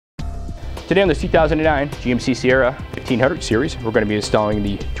Today on this 2009 GMC Sierra 1500 series, we're going to be installing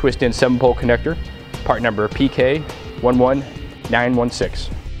the twist-in 7-pole connector, part number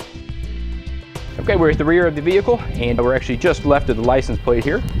PK11916. Okay, we're at the rear of the vehicle, and we're actually just left of the license plate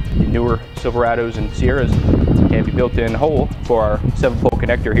here. The newer Silverados and Sierras have a built-in hole for our 7-pole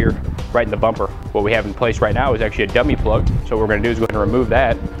connector here right in the bumper. What we have in place right now is actually a dummy plug, so what we're going to do is go ahead and remove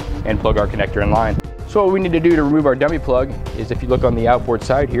that and plug our connector in line. So what we need to do to remove our dummy plug is, if you look on the outboard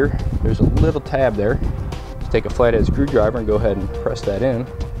side here, there's a little tab there. Just take a flathead screwdriver and go ahead and press that in.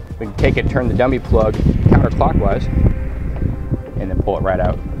 We can take it, turn the dummy plug counterclockwise, and then pull it right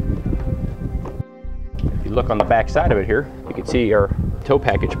out. If you look on the back side of it here, you can see our tow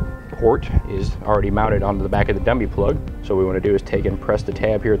package port is already mounted onto the back of the dummy plug. So what we want to do is take and press the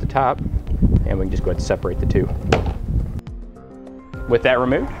tab here at the top, and we can just go ahead and separate the two. With that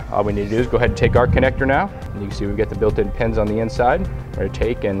removed, all we need to do is go ahead and take our connector now. And you can see we've got the built-in pins on the inside. We're going to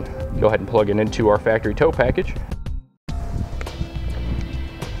take and go ahead and plug it into our factory tow package.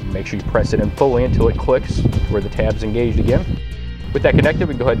 Make sure you press it in fully until it clicks where the tab's engaged again. With that connected,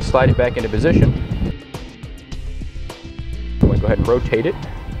 we can go ahead and slide it back into position. I'm going to go ahead and rotate it.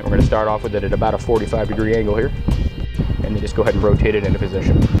 And we're going to start off with it at about a 45-degree angle here. And then just go ahead and rotate it into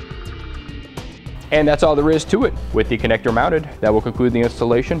position. And that's all there is to it. With the connector mounted, that will conclude the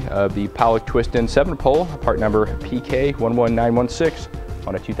installation of the Pollak twist-in 7-pole, part number PK11916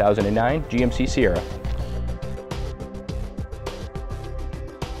 on a 2009 GMC Sierra.